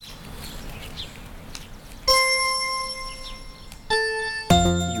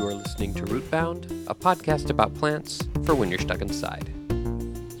listening to Rootbound, a podcast about plants for when you're stuck inside.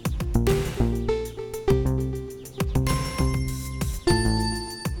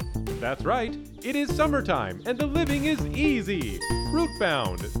 That's right, it is summertime and the living is easy.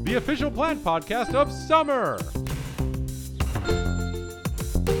 Rootbound, the official plant podcast of summer.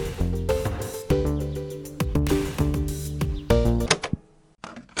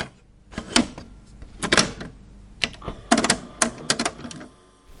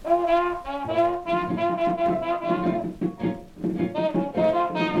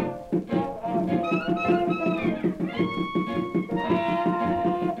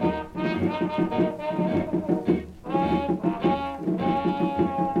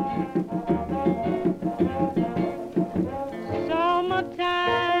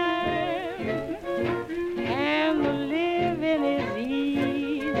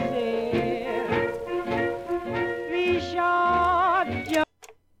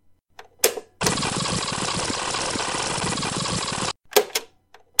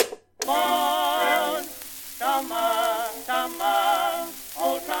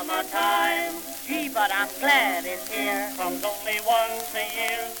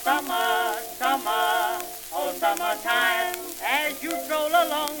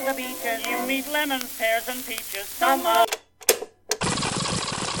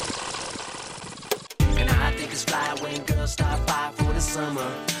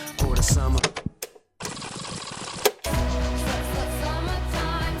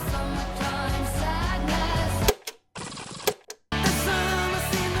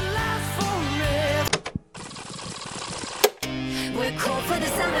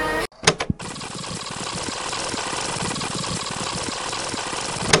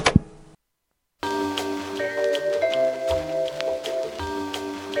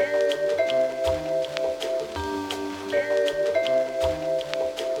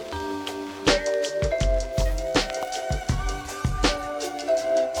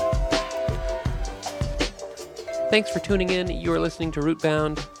 Thanks for tuning in. You are listening to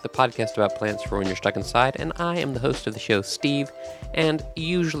Rootbound, the podcast about plants for when you're stuck inside, and I am the host of the show, Steve. And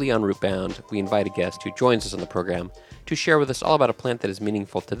usually on Rootbound, we invite a guest who joins us on the program to share with us all about a plant that is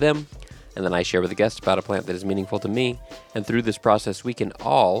meaningful to them, and then I share with the guest about a plant that is meaningful to me. And through this process, we can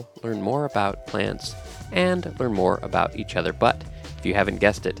all learn more about plants and learn more about each other. But if you haven't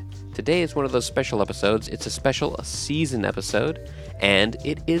guessed it, today is one of those special episodes. It's a special season episode, and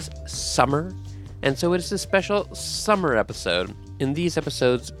it is summer. And so it is a special summer episode. In these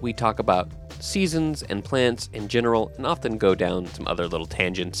episodes, we talk about seasons and plants in general, and often go down some other little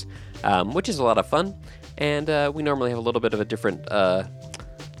tangents, which is a lot of fun. And we normally have a little bit of a different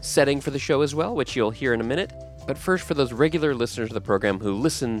setting for the show as well, which you'll hear in a minute. But first, for those regular listeners of the program who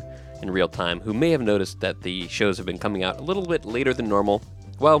listen in real time, who may have noticed that the shows have been coming out a little bit later than normal,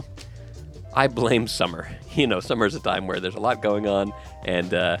 well, I blame summer. You know, summer is a time where there's a lot going on,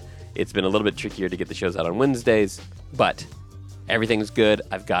 and it's been a little bit trickier to get the shows out on Wednesdays, but everything's good.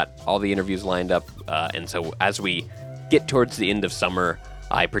 I've got all the interviews lined up, and so as we get towards the end of summer,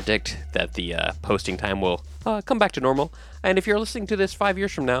 I predict that the posting time will come back to normal. And if you're listening to this 5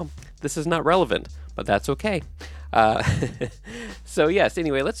 years from now, this is not relevant, but that's okay. So yes,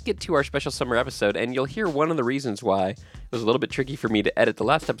 anyway, let's get to our special summer episode, and you'll hear one of the reasons why it was a little bit tricky for me to edit the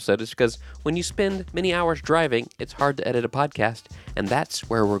last episode is because when you spend many hours driving, it's hard to edit a podcast, and that's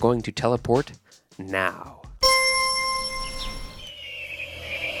where we're going to teleport now.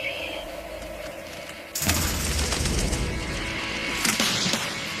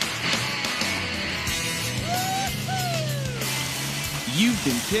 You've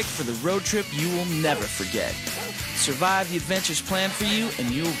been picked for the road trip you will never forget. Survive the adventures planned for you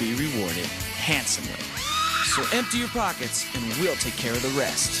and you'll be rewarded handsomely. So empty your pockets and we'll take care of the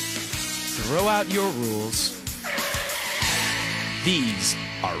rest. Throw out your rules. These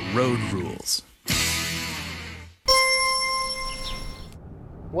are road rules.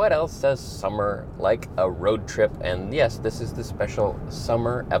 What else does summer like a road trip? And yes, this is the special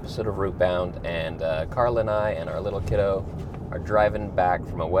summer episode of Rootbound, and Carla and I and our little kiddo are driving back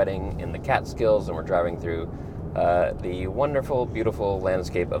from a wedding in the Catskills, and we're driving through the wonderful, beautiful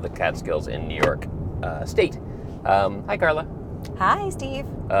landscape of the Catskills in New York State. Hi, Carla. Hi, Steve.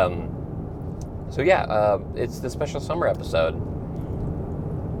 It's the special summer episode.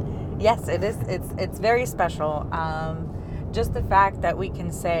 Yes, it is. It's very special. Just the fact that we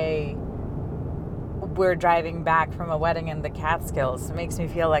can say we're driving back from a wedding in the Catskills makes me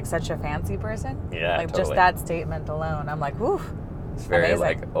feel like such a fancy person. Yeah, like totally. Just that statement alone, I'm like, whew. It's very amazing.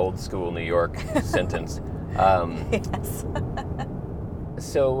 like old school New York sentence. Yes.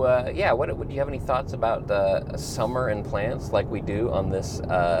 So, what do you have any thoughts about summer and plants like we do on this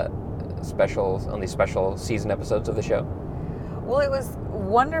specials, on these special season episodes of the show? Well, it was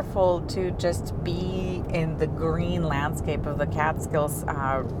wonderful to just be in the green landscape of the Catskills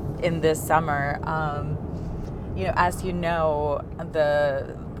in this summer. As you know,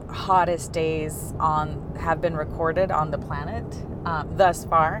 the hottest days have been recorded on the planet thus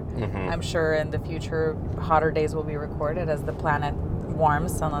far. Mm-hmm. I'm sure in the future, hotter days will be recorded as the planet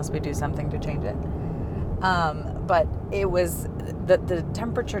warms, unless we do something to change it. But it was the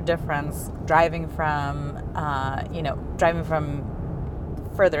temperature difference driving from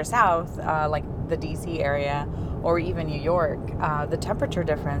further south, like the DC area or even New York. The temperature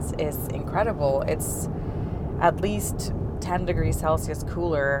difference is incredible. It's at least 10 degrees Celsius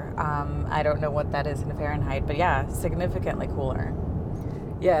cooler. I don't know what that is in Fahrenheit, but yeah, significantly cooler.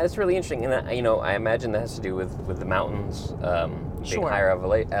 Yeah, it's really interesting, and I imagine that has to do with the mountains being Sure. higher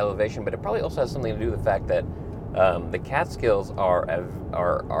elevation, but it probably also has something to do with the fact that the Catskills are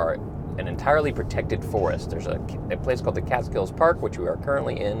an entirely protected forest. There's a place called the Catskills Park, which we are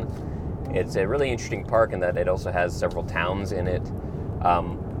currently in. It's a really interesting park in that it also has several towns in it,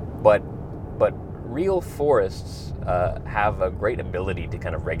 but real forests have a great ability to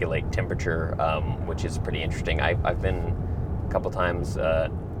kind of regulate temperature, which is pretty interesting. I've been a couple times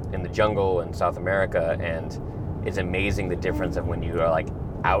in the jungle in South America, and it's amazing the difference of when you are like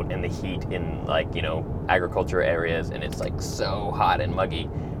out in the heat in agriculture areas, and it's like so hot and muggy,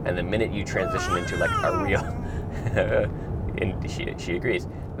 and the minute you transition into like a real and she agrees,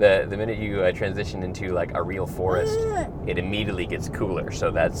 the minute you transition into like a real forest, it immediately gets cooler.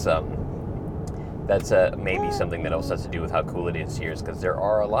 So that's maybe something that also has to do with how cool it is here, because there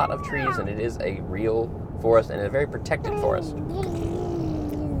are a lot of trees and it is a real forest and a very protected forest.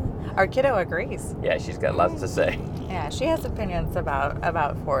 Our kiddo agrees. Yeah, she's got lots to say. Yeah, she has opinions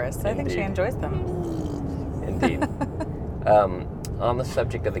about forests. I think she Indeed. enjoys them. Indeed. On the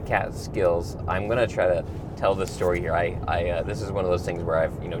subject of the Catskills, I'm going to try to tell this story here. I this is one of those things where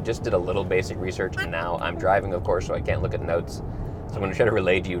I've just did a little basic research, and now I'm driving, of course, so I can't look at notes. So I'm going to try to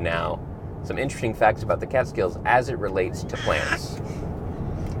relay to you now some interesting facts about the Catskills as it relates to plants.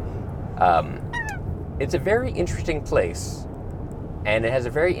 It's a very interesting place, and it has a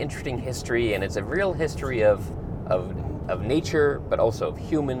very interesting history, and it's a real history of nature, but also of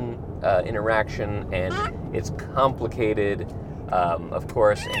human interaction, and it's complicated, of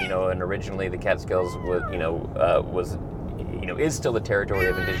course. And originally the Catskills is still the territory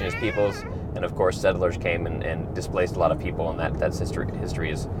of indigenous peoples, and of course settlers came and displaced a lot of people, and that's history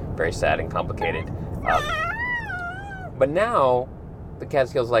is very sad and complicated. But now the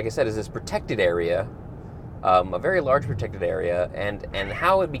Catskills, like I said, is this protected area, a very large protected area, and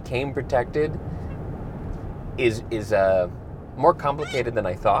how it became protected is more complicated than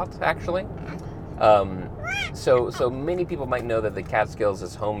I thought, actually. So many people might know that the Catskills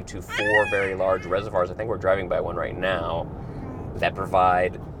is home to 4 very large reservoirs. I think we're driving by one right now that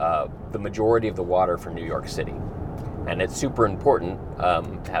provide the majority of the water for New York City. And it's super important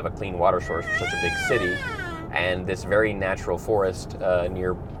to have a clean water source for such a big city. And this very natural forest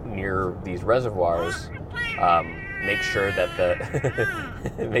near these reservoirs make sure that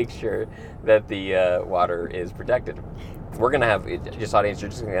the water is protected. We're gonna have just audience.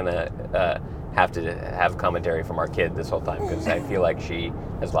 You're just gonna have to have commentary from our kid this whole time, because I feel like she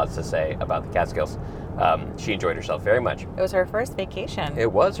has lots to say about the Catskills. She enjoyed herself very much. It was her first vacation.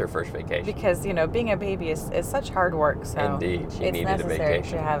 It was her first vacation. Because, being a baby is such hard work, so Indeed, she needed a it's necessary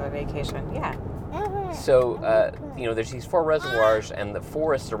vacation. to have a vacation. Yeah. So, there's these 4 reservoirs, and the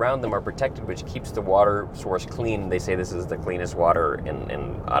forests around them are protected, which keeps the water source clean. They say this is the cleanest water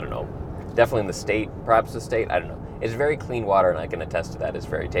in I don't know, definitely in the state, perhaps the state, I don't know. It's very clean water, and I can attest to that. It's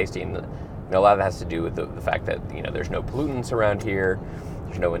very tasty, and a lot of that has to do with the fact that, there's no pollutants around here.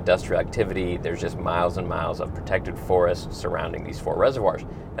 There's no industrial activity. There's just miles and miles of protected forest surrounding these 4 reservoirs.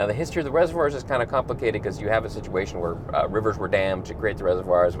 Now, the history of the reservoirs is kind of complicated, because you have a situation where rivers were dammed to create the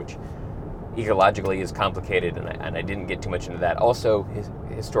reservoirs, which ecologically is complicated, and I didn't get too much into that. Also,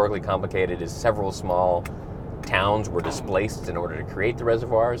 historically complicated is several small towns were displaced in order to create the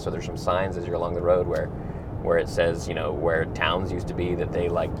reservoirs. So there's some signs as you're along the road where it says, where towns used to be, that they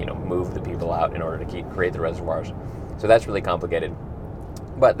moved the people out in order to create the reservoirs. So that's really complicated.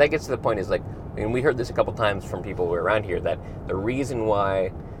 But that gets to the point is and we heard this a couple times from people who are around here, that the reason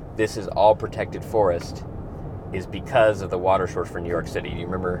why this is all protected forest is because of the water source for New York City. Do you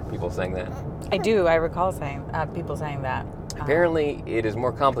remember people saying that? I do. I recall people saying that. Apparently, it is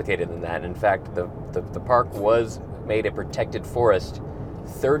more complicated than that. In fact, the park was made a protected forest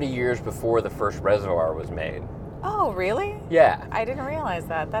 30 years before the first reservoir was made. Oh, really? Yeah. I didn't realize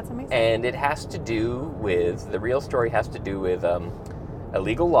that. That's amazing. And it has to do with, the real story has to do with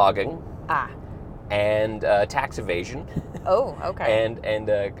illegal logging and tax evasion. Oh, okay. And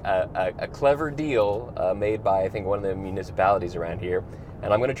a clever deal made by, I think, one of the municipalities around here.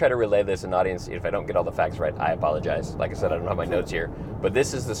 And I'm going to try to relay this in the audience. If I don't get all the facts right, I apologize. Like I said, I don't have my notes here. But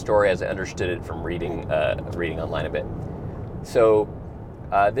this is the story as I understood it from reading online a bit. So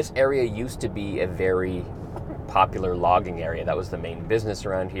this area used to be a very popular logging area. That was the main business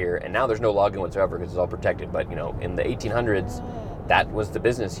around here. And now there's no logging whatsoever because it's all protected. But, in the 1800s, that was the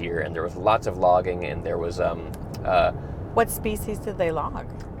business here. And there was lots of logging, and there was... what species did they log?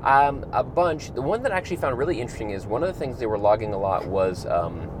 A bunch. The one that I actually found really interesting is one of the things they were logging a lot was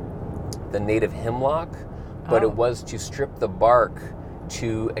the native hemlock, but it was to strip the bark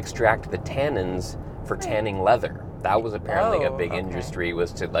to extract the tannins for tanning leather. That was apparently a big industry,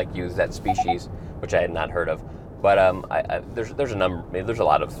 was to use that species, which I had not heard of. But there's a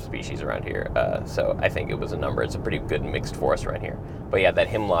lot of species around here, so I think it was a number. It's a pretty good mixed forest around here. But yeah, that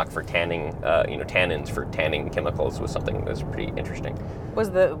hemlock for tanning, tannins for tanning chemicals was something that was pretty interesting. Was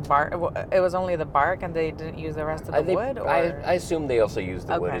the bark? It was only the bark, and they didn't use the rest of the wood. Or? I assume they also used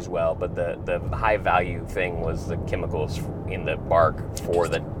the wood as well. But the high value thing was the chemicals in the bark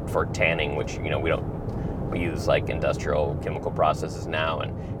for tanning, which we use like industrial chemical processes now,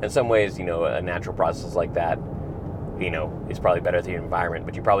 and in some ways, a natural process like that, is probably better for the environment,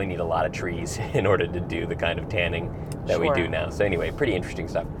 but you probably need a lot of trees in order to do the kind of tanning that we do now. So anyway, pretty interesting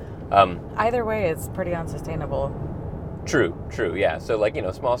stuff. Either way, it's pretty unsustainable. True, yeah. So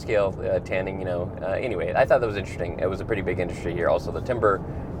small scale tanning, anyway, I thought that was interesting. It was a pretty big industry here. Also the timber,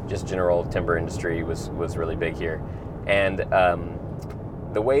 just general timber industry was really big here. And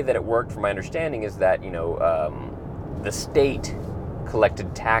the way that it worked, from my understanding, is that, the state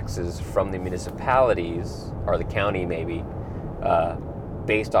collected taxes from the municipalities, or the county maybe,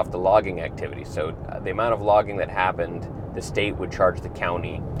 based off the logging activity. So the amount of logging that happened, the state would charge the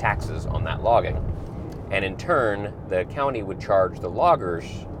county taxes on that logging. And in turn, the county would charge the loggers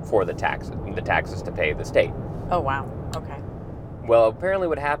for the taxes to pay the state. Oh, wow. Okay. Well, apparently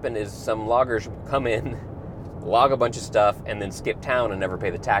what happened is some loggers would come in, log a bunch of stuff, and then skip town and never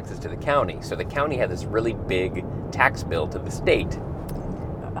pay the taxes to the county. So the county had this really big tax bill to the state.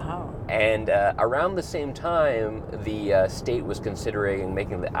 And around the same time, the state was considering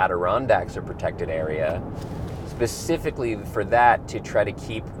making the Adirondacks a protected area, specifically for that, to try to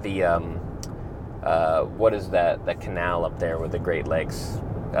keep the, what is that canal up there with the Great Lakes?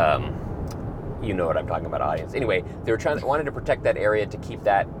 You know what I'm talking about, audience. Anyway, they wanted to protect that area to keep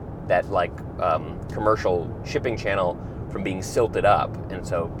that commercial shipping channel from being silted up. And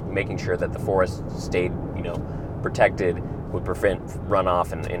so making sure that the forest stayed, protected would prevent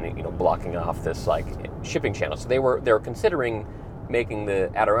runoff and blocking off this shipping channel. So they were considering making the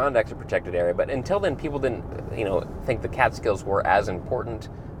Adirondacks a protected area, but until then people didn't think the Catskills were as important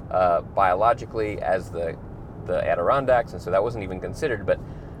biologically as the Adirondacks, and so that wasn't even considered. But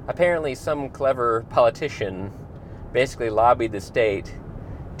apparently some clever politician basically lobbied the state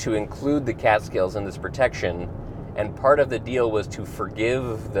to include the Catskills in this protection, and part of the deal was to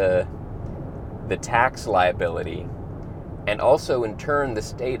forgive the tax liability. And also, in turn, the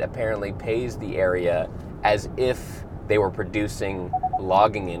state apparently pays the area as if they were producing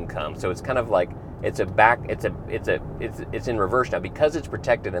logging income. So it's kind of like it's in reverse now. Because it's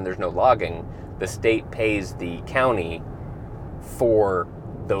protected and there's no logging, the state pays the county for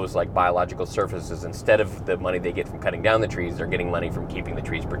those biological surfaces. Instead of the money they get from cutting down the trees, they're getting money from keeping the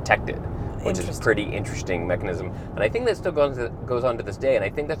trees protected, which is a pretty interesting mechanism. And I think that still goes on to this day. And I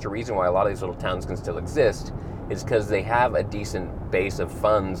think that's the reason why a lot of these little towns can still exist, is because they have a decent base of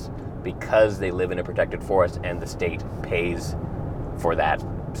funds because they live in a protected forest, and the state pays for that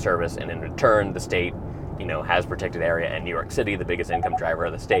service. And in return, the state, has protected area, and New York City, the biggest income driver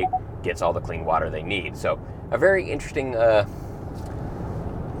of the state, gets all the clean water they need. So a very interesting,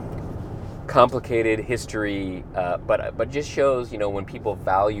 complicated history, but just shows, when people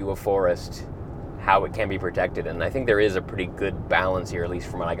value a forest, how it can be protected. And I think there is a pretty good balance here, at least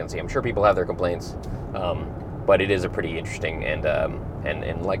from what I can see. I'm sure people have their complaints, but it is a pretty interesting and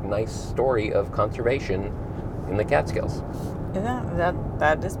nice story of conservation in the Catskills. Yeah,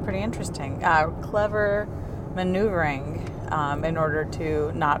 that is pretty interesting. Clever maneuvering in order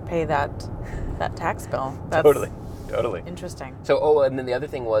to not pay that tax bill. That's Totally. Interesting. So, and then the other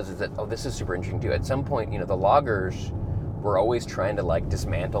thing is that this is super interesting too. At some point, the loggers were always trying to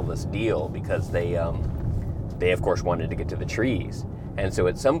dismantle this deal because they of course wanted to get to the trees. And so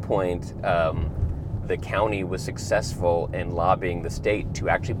at some point, the county was successful in lobbying the state to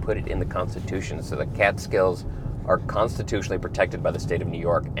actually put it in the Constitution. So the Catskills are constitutionally protected by the state of New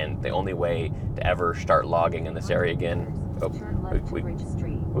York, and the only way to ever start logging in this area again... Oh, we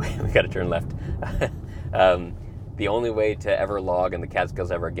got to turn left. The only way to ever log in the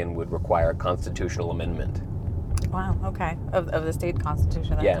Catskills ever again would require a constitutional amendment. Wow, okay. Of the state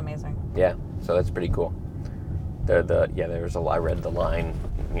constitution, that's amazing. Yeah, so that's pretty cool. There's I read the line,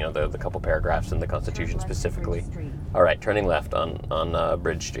 the couple paragraphs in the Constitution specifically. All right, turning left on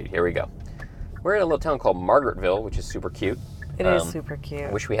Bridge Street. Here we go. We're in a little town called Margaretville, which is super cute. It is super cute.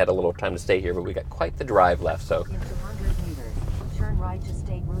 I wish we had a little time to stay here, but we got quite the drive left, so... In 200 meters, turn right to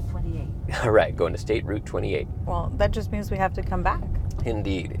State Route 28. All right, going to State Route 28. Well, that just means we have to come back.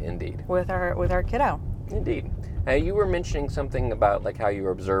 Indeed. With our kiddo. Indeed. You were mentioning something about like how you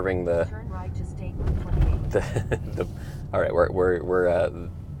were observing the... Turn right to State Route 28. All right, we're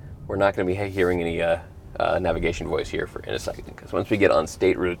not going to be hearing any navigation voice here in a second, because once we get on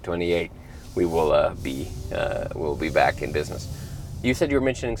State Route 28, we will we'll be back in business. You said you were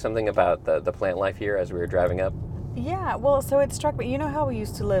mentioning something about the plant life here as we were driving up. Yeah, well, so it struck me. You know how we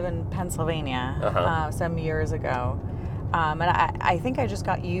used to live in Pennsylvania some years ago, and I think I just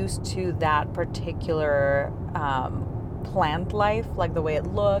got used to that particular plant life, like the way it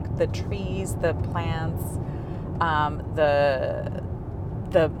looked, the trees, the plants, the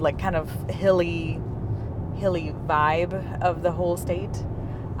like kind of hilly vibe of the whole state.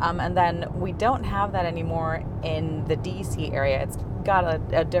 And then we don't have that anymore in the DC area. It's got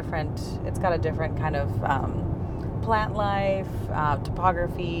a different kind of plant life,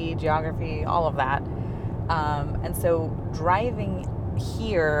 topography, geography, all of that. And so driving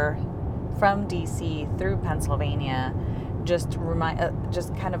here from DC through Pennsylvania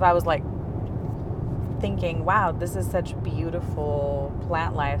I was like thinking, wow, this is such beautiful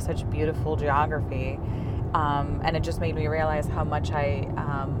plant life, such beautiful geography. And it just made me realize how much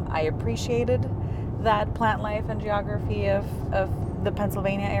I appreciated that plant life and geography of the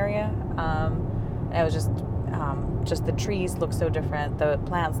Pennsylvania area. And it was just the trees look so different, the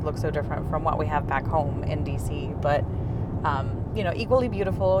plants look so different from what we have back home in DC, but equally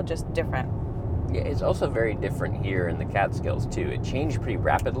beautiful, just different. Yeah, it's also very different here in the Catskills too. It changed pretty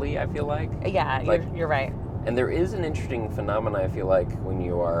rapidly, I feel like. Yeah, you're right. And there is an interesting phenomenon, I feel like, when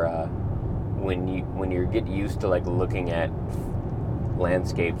you are when you get used to like looking at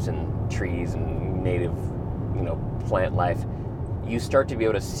landscapes and trees and native, plant life, you start to be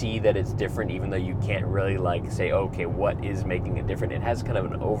able to see that it's different, even though you can't really like say, okay, what is making it different? It has kind of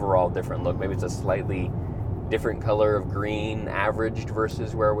an overall different look. Maybe it's a slightly different color of green averaged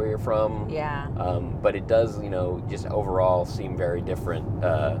versus where we're from. Yeah. But it does, just overall seem very different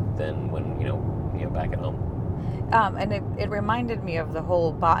than when, back at home. And it reminded me of the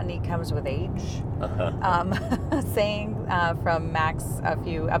whole botany comes with age saying from Max a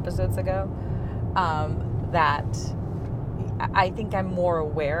few episodes ago, that I think I'm more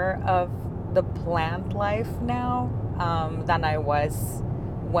aware of the plant life now than I was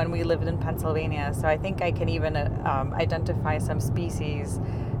when we lived in Pennsylvania. So I think I can even identify some species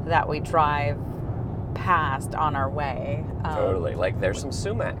that we drive past on our way. Totally. Like there's some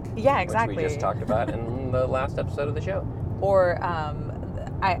sumac. Yeah, exactly. Which we just talked about in the last episode of the show. Or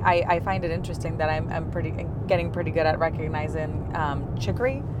I find it interesting that I'm getting pretty good at recognizing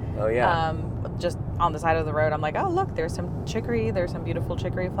chicory. Oh yeah. Just on the side of the road, I'm like, oh look, there's some chicory. There's some beautiful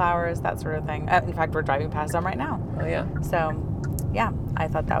chicory flowers, that sort of thing. In fact, we're driving past them right now. Oh yeah. So, yeah, I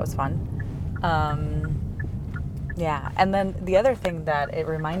thought that was fun. Yeah, and then the other thing that it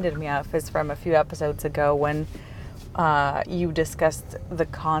reminded me of is from a few episodes ago when you discussed the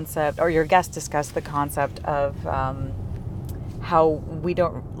concept, or your guest discussed the concept of how we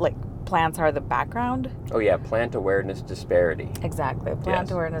don't, like, plants are the background. Oh yeah, plant awareness disparity. Exactly, plant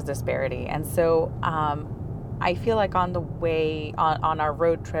awareness disparity. And so I feel like on the way, on our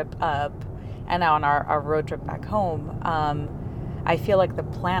road trip up and on our road trip back home, I feel like the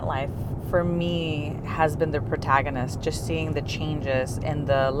plant life for me has been the protagonist, just seeing the changes in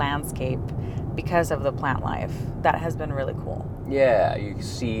the landscape because of the plant life. That has been really cool. Yeah, you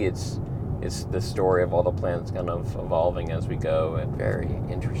see it's the story of all the plants kind of evolving as we go, and very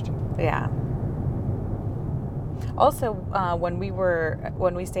interesting. Yeah. Also, when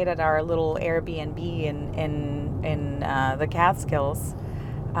we stayed at our little Airbnb in the Catskills,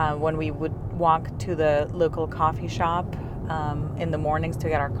 when we would walk to the local coffee shop in the mornings to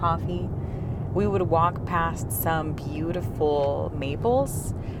get our coffee, we would walk past some beautiful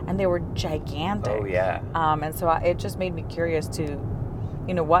maples, and they were gigantic. Oh yeah. And so it just made me curious to,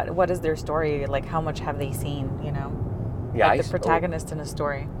 what is their story? Like, how much have they seen? Yeah, like the protagonist in a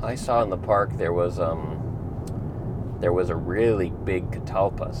story. I saw in the park there was there was a really big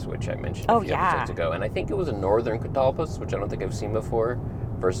catalpus, which I mentioned a few episodes ago. And I think it was a northern catalpus, which I don't think I've seen before,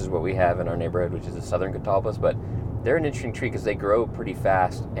 versus what we have in our neighborhood, which is a southern catalpus. But they're an interesting tree because they grow pretty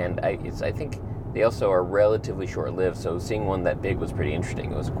fast, and I think they also are relatively short-lived, so seeing one that big was pretty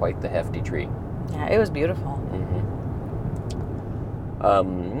interesting. It was quite the hefty tree. Yeah, it was beautiful.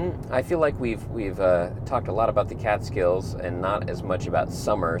 I feel like we've talked a lot about the Catskills and not as much about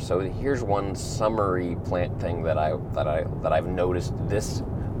summer. So here's one summery plant thing that I've noticed this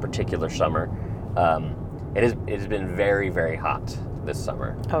particular summer. It has been very, very hot this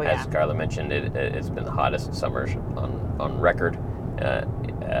summer. Oh, yeah. As Carla mentioned, it's been the hottest summer on record.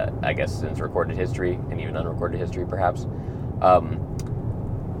 I guess since recorded history and even unrecorded history, perhaps.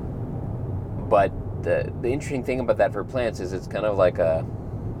 But the interesting thing about that for plants is it's kind of like a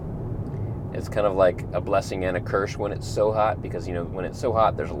blessing and a curse when it's so hot, because when it's so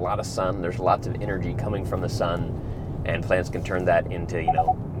hot, there's a lot of sun, there's lots of energy coming from the sun, and plants can turn that into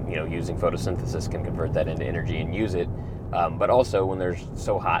using photosynthesis can convert that into energy and use it. But also when there's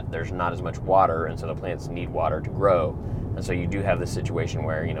so hot, there's not as much water, and so the plants need water to grow. And so you do have this situation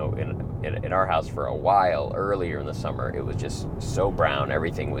where, in our house for a while earlier in the summer, it was just so brown,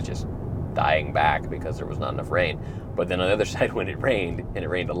 everything was just dying back because there was not enough rain. But then on the other side, when it rained, and it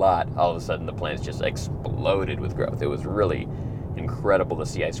rained a lot, all of a sudden the plants just exploded with growth. It was really incredible to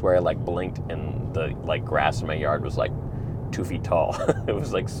see. I swear I blinked and the grass in my yard was 2 feet tall. It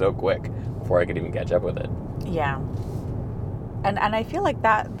was so quick before I could even catch up with it. Yeah. And I feel like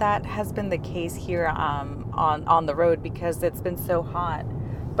that has been the case here on the road, because it's been so hot,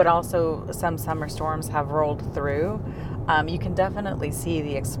 but also some summer storms have rolled through. You can definitely see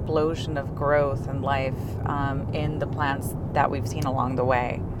the explosion of growth and life in the plants that we've seen along the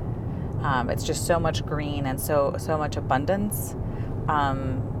way. It's just so much green and so much abundance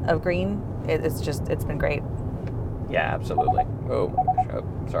of green. It's been great. Yeah, absolutely. Oh,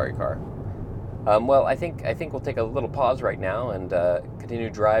 sorry, car. Well, I think we'll take a little pause right now and continue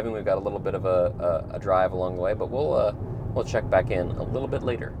driving. We've got a little bit of a drive along the way, but we'll check back in a little bit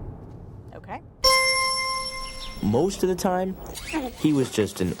later. Okay. Most of the time, he was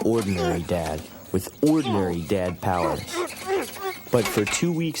just an ordinary dad with ordinary dad powers. But for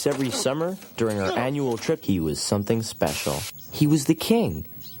 2 weeks every summer, during our annual trip, he was something special. He was the king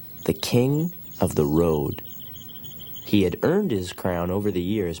of the road. He had earned his crown over the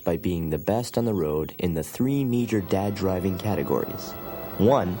years by being the best on the road in the 3 major dad driving categories.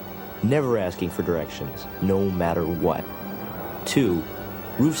 1, never asking for directions, no matter what. 2,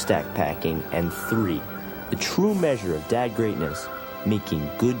 roof stack packing. And 3, the true measure of dad greatness, making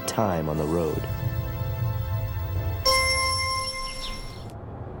good time on the road.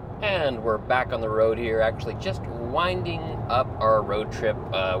 And we're back on the road here, actually just winding up our road trip.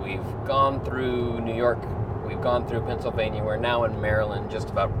 We've gone through New York, we've gone through Pennsylvania, we're now in Maryland, just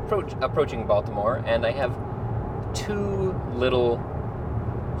about approaching Baltimore, and I have 2 little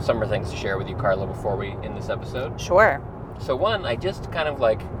summer things to share with you, Carla, before we end this episode. Sure. So one, I just kind of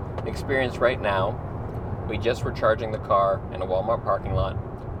experienced right now. We just were charging the car in a Walmart parking lot,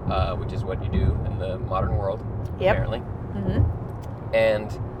 which is what you do in the modern world, apparently. Mm-hmm.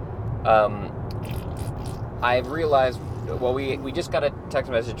 And I've realized, well, we just got a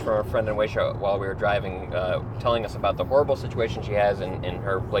text message from a friend in Wayshow while we were driving, telling us about the horrible situation she has in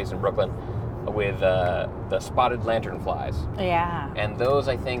her place in Brooklyn with the spotted lanternflies. Yeah. And those,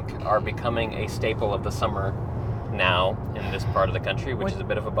 I think, are becoming a staple of the summer now in this part of the country, which is a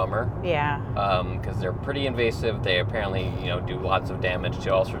bit of a bummer. Yeah. Because they're pretty invasive. They apparently, do lots of damage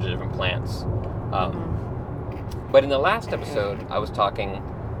to all sorts of different plants. But in the last episode, I was talking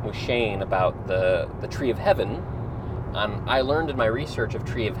with Shane about the Tree of Heaven. I learned in my research of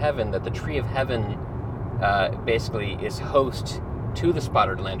Tree of Heaven that the Tree of Heaven basically is host to the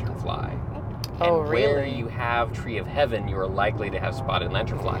spotted lanternfly. Oh, And where really? you have Tree of Heaven, you are likely to have spotted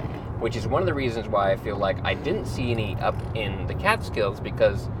lanternfly, which is one of the reasons why I feel like I didn't see any up in the Catskills,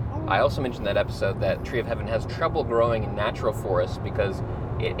 because I also mentioned in that episode that Tree of Heaven has trouble growing in natural forests because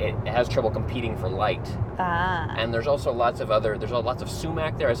it has trouble competing for light. And there's also lots of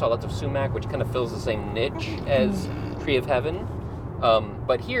sumac there. I saw lots of sumac, which kind of fills the same niche as Tree of Heaven.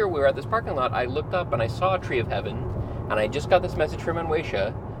 But here, we were at this parking lot, I looked up and I saw a Tree of Heaven, and I just got this message from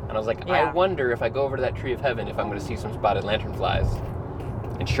Anwaysha, and I was like, I wonder if I go over to that Tree of Heaven if I'm going to see some spotted lanternflies.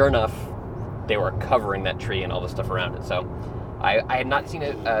 And sure enough, they were covering that tree and all the stuff around it. So I had not seen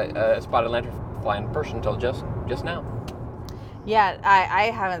a spotted lanternfly in person until just now. Yeah, I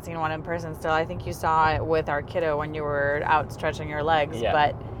haven't seen one in person still. I think you saw it with our kiddo when you were out stretching your legs. Yeah.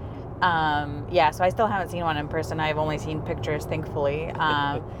 But Yeah, so I still haven't seen one in person. I've only seen pictures, thankfully.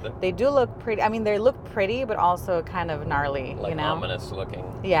 They do look pretty. I mean, they look pretty, but also kind of gnarly, Like you know? ominous looking.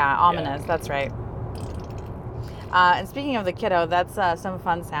 Yeah, ominous. That's right. And speaking of the kiddo, that's some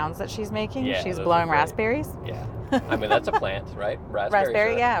fun sounds that she's making. Yeah, She's those are blowing great. raspberries. Yeah. I mean, that's a plant, right?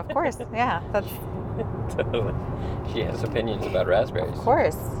 Raspberry, right? yeah, of course. Yeah, that's Totally. She has opinions about raspberries. of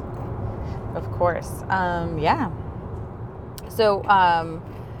course. Yeah. So,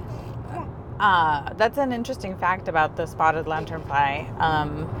 that's an interesting fact about the spotted lanternfly.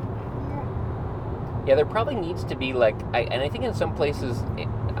 Yeah, there probably needs to be like, I think in some places,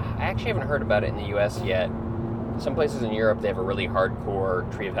 I actually haven't heard about it in the U.S. yet. Some places in Europe, they have a really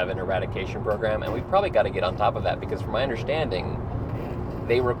hardcore Tree of Heaven eradication program, and we've probably got to get on top of that because, from my understanding,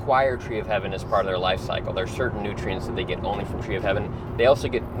 they require Tree of Heaven as part of their life cycle. There's certain nutrients that they get only from Tree of Heaven. They also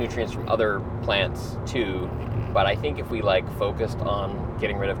get nutrients from other plants too, but I think if we like focused on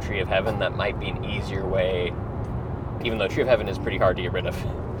getting rid of Tree of Heaven, that might be an easier way, even though Tree of Heaven is pretty hard to get rid of,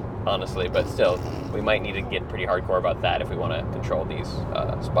 honestly, but still, we might need to get pretty hardcore about that if we want to control these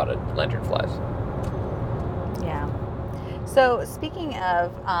spotted lanternflies. Yeah. So speaking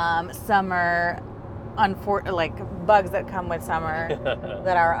of summer, bugs that come with summer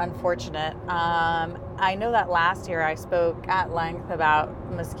that are unfortunate. I know that last year I spoke at length about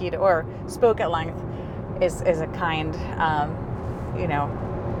mosquito, or spoke at length is a kind, you know.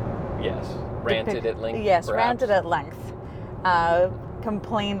 Yes. Ranted at length. Yes, perhaps? ranted at length.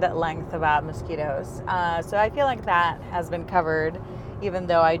 Complained at length about mosquitoes. So I feel like that has been covered, even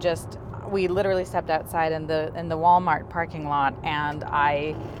though we literally stepped outside in the Walmart parking lot, and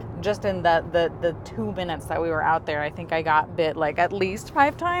I just in the 2 minutes that we were out there, I think I got bit like at least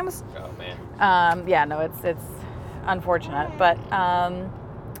 5 times. Oh man. Yeah, no, it's unfortunate, but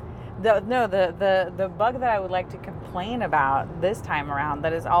the bug that I would like to complain about this time around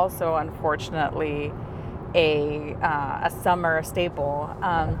that is also unfortunately a summer staple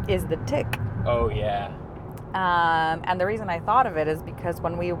is the tick. Oh yeah. And the reason I thought of it is because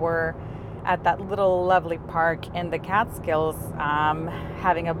when we were at that little lovely park in the Catskills,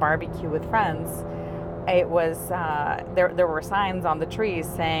 having a barbecue with friends, it was there were signs on the trees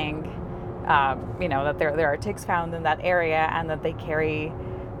saying, that there are ticks found in that area and that they carry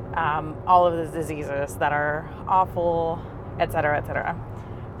all of the diseases that are awful, etc., etc.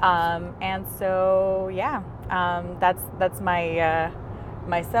 And so that's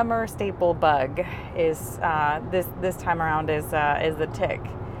my summer staple bug is this time around is the tick.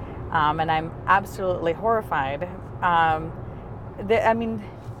 And I'm absolutely horrified. They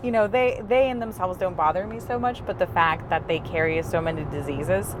in themselves don't bother me so much, but the fact that they carry so many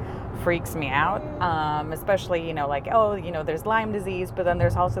diseases freaks me out. Especially, there's Lyme disease, but then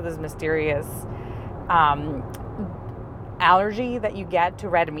there's also this mysterious allergy that you get to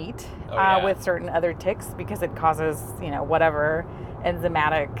red meat with certain other ticks because it causes, whatever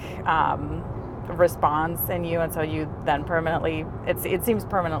enzymatic response in you, and so you then permanently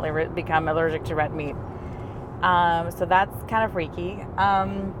become allergic to red meat. So that's kind of freaky.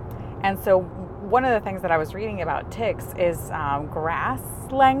 And so one of the things that I was reading about ticks is grass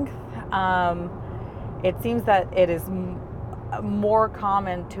length. It seems that it is more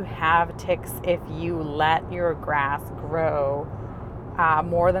common to have ticks if you let your grass grow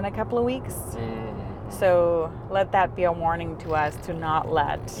more than a couple of weeks. So let that be a warning to us to not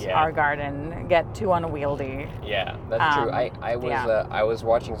let our garden get too unwieldy. Yeah, that's true. I was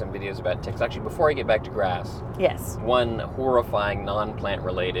watching some videos about ticks. Actually, before I get back to grass, yes, one horrifying non-plant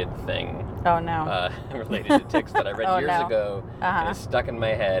related thing. Oh no. Related to ticks that I read years ago, and it's stuck in my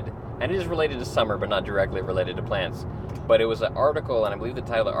head. And it is related to summer, but not directly related to plants. But it was an article, and I believe the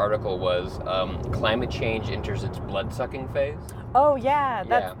title of the article was "Climate Change Enters Its Blood-Sucking Phase." Oh yeah,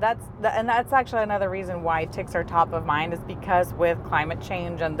 that's actually another reason why ticks are top of mind, is because with climate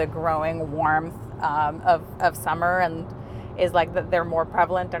change and the growing warmth of summer, and is like that they're more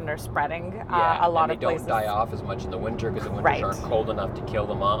prevalent and they're spreading a lot of places. They don't die off as much in the winter because the winters aren't cold enough to kill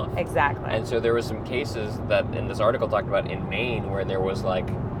them off. Exactly. And so there was some cases that in this article talked about in Maine where there was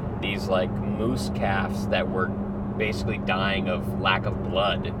these moose calves that were basically dying of lack of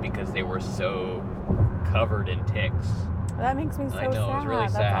blood because they were so covered in ticks. That makes me so sad. I know, it was really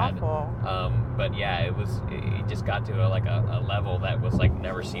That's sad. Awful. But yeah, it just got to a level that was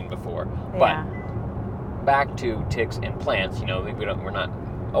never seen before. Yeah. But back to ticks and plants, we're not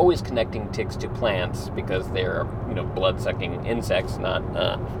always connecting ticks to plants because they're blood-sucking insects, not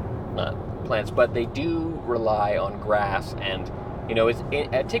plants, but they do rely on grass. And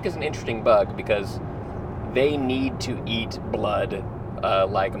a tick is an interesting bug because they need to eat blood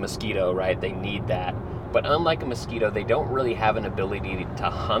like a mosquito, right? They need that. But unlike a mosquito, they don't really have an ability to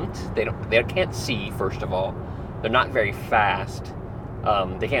hunt. They can't see, first of all. They're not very fast.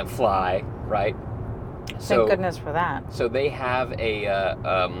 They can't fly, right? Thank goodness for that. So they have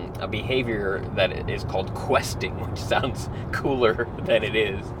a behavior that is called questing, which sounds cooler than it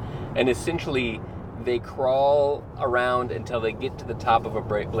is. And essentially, they crawl around until they get to the top of a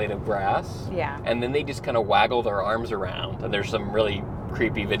blade of grass. Yeah. And then they just kind of waggle their arms around. And there's some really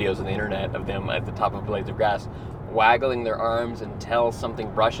creepy videos on the internet of them at the top of blades of grass waggling their arms until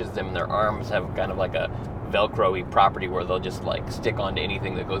something brushes them, and their arms have kind of like a Velcro-y property where they'll just like stick onto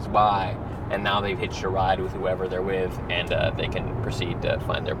anything that goes by, and now they've hitched a ride with whoever they're with, and they can proceed to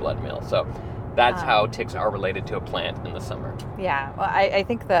find their blood meal. So that's how ticks are related to a plant in the summer. Yeah, well, I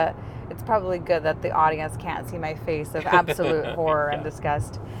think it's probably good that the audience can't see my face of absolute horror and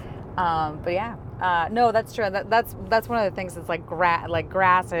disgust. But yeah, no, that's true. That's one of the things that's like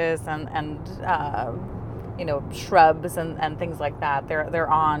grasses and shrubs and things like that. They're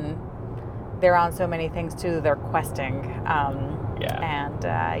on so many things too. They're questing.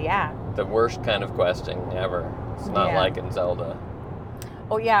 The worst kind of questing ever. It's not like in Zelda.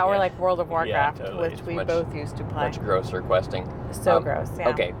 Oh yeah, or like World of Warcraft, totally. which we both used to play. Much grosser questing. So gross. Yeah.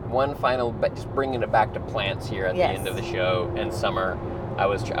 Okay, one final, but just bringing it back to plants here at the end of the show and summer. I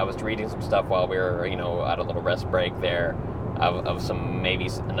was reading some stuff while we were at a little rest break there of some maybe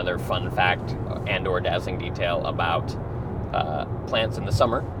another fun fact and/or dazzling detail about plants in the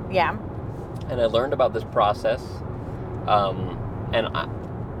summer. Yeah. And I learned about this process, and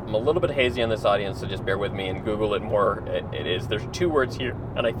I'm a little bit hazy on this audience, so just bear with me and Google it more. There's two words here,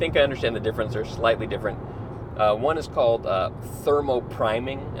 and I think I understand the difference. They're slightly different. One is called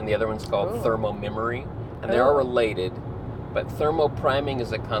thermopriming, and the other one's called thermomemory, and they are related. But thermopriming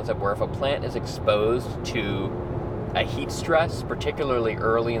is a concept where if a plant is exposed to a heat stress, particularly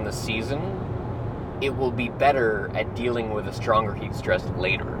early in the season, it will be better at dealing with a stronger heat stress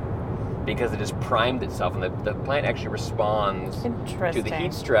later, because it has primed itself, and the plant actually responds to the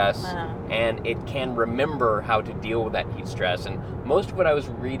heat stress, and it can remember how to deal with that heat stress. And most of what I was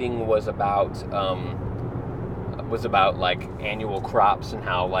reading was about like annual crops and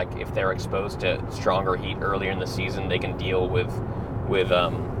how, like, if they're exposed to stronger heat earlier in the season, they can deal with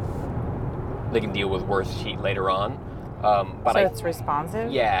worse heat later on. But it's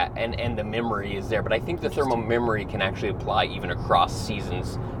responsive? Yeah, and the memory is there. But I think the thermomemory can actually apply even across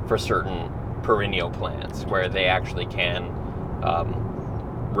seasons for certain perennial plants, where they actually can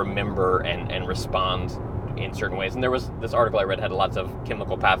remember and respond in certain ways. And there was this article I read had lots of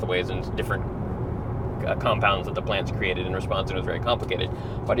chemical pathways and different compounds that the plants created in response, and it was very complicated.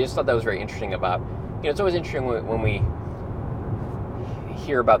 But I just thought that was very interesting about, it's always interesting when we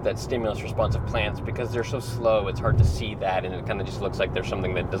hear about that stimulus response of plants, because they're so slow, it's hard to see that, and it kind of just looks like there's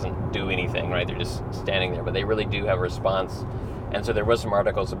something that doesn't do anything, right? They're just standing there, but they really do have a response. And so there was some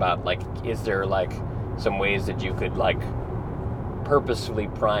articles about, like, is there like some ways that you could like purposefully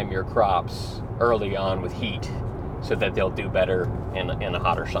prime your crops early on with heat so that they'll do better in a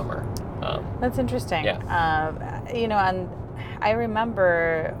hotter summer. That's interesting. Yeah. And I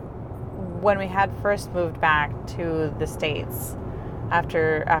remember when we had first moved back to the States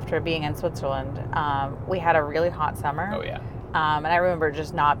after being in Switzerland, we had a really hot summer. Oh, yeah. And I remember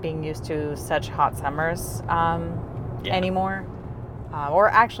just not being used to such hot summers anymore, or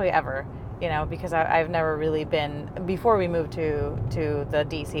actually ever, because I've never really been, before we moved to the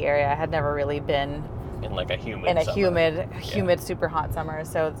DC area, I had never really been in like a humid humid super hot summer.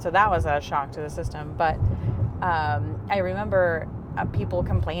 So that was a shock to the system. But I remember people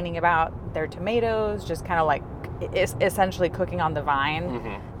complaining about their tomatoes just kind of like essentially cooking on the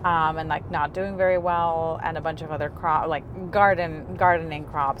vine, and like not doing very well, and a bunch of other gardening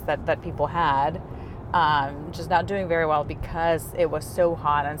crops that people had, just not doing very well because it was so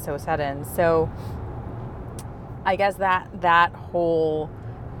hot and so sudden. So I guess that whole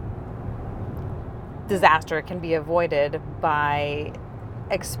disaster can be avoided by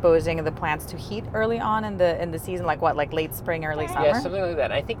exposing the plants to heat early on in the season, like late spring, early summer? Yeah, something like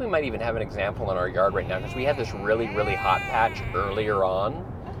that. I think we might even have an example in our yard right now, because we had this really, really hot patch earlier on.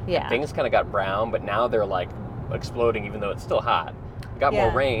 Yeah. Things kind of got brown, but now they're like exploding, even though it's still hot. We got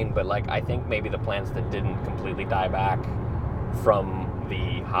more rain, but like I think maybe the plants that didn't completely die back from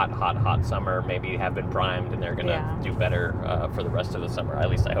the hot summer maybe have been primed, and they're gonna do better for the rest of the summer. At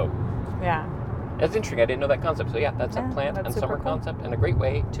least I hope. Yeah. That's interesting. I didn't know that concept. So yeah, that's a plant and summer concept, and a great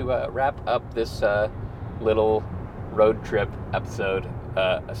way to wrap up this little road trip episode,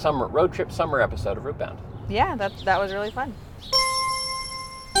 summer episode of Rootbound. Yeah, that was really fun.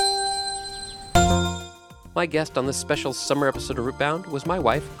 My guest on this special summer episode of Rootbound was my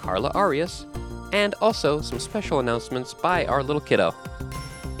wife, Carla Arias, and also some special announcements by our little kiddo.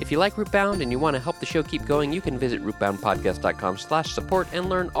 If you like Rootbound and you want to help the show keep going, you can visit rootboundpodcast.com/support and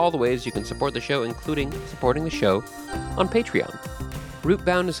learn all the ways you can support the show, including supporting the show on Patreon.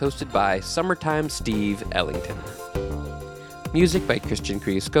 Rootbound is hosted by Summertime Steve Ellington. Music by Christian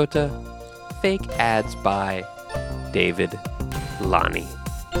Krioscota. Fake ads by David Lonnie.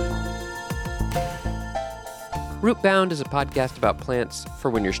 Rootbound is a podcast about plants for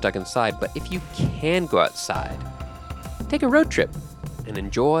when you're stuck inside, but if you can go outside, take a road trip and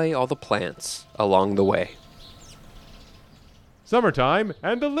enjoy all the plants along the way. Summertime,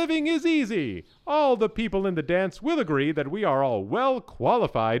 and the living is easy. All the people in the dance will agree that we are all well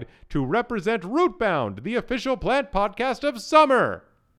qualified to represent Rootbound, the official plant podcast of summer.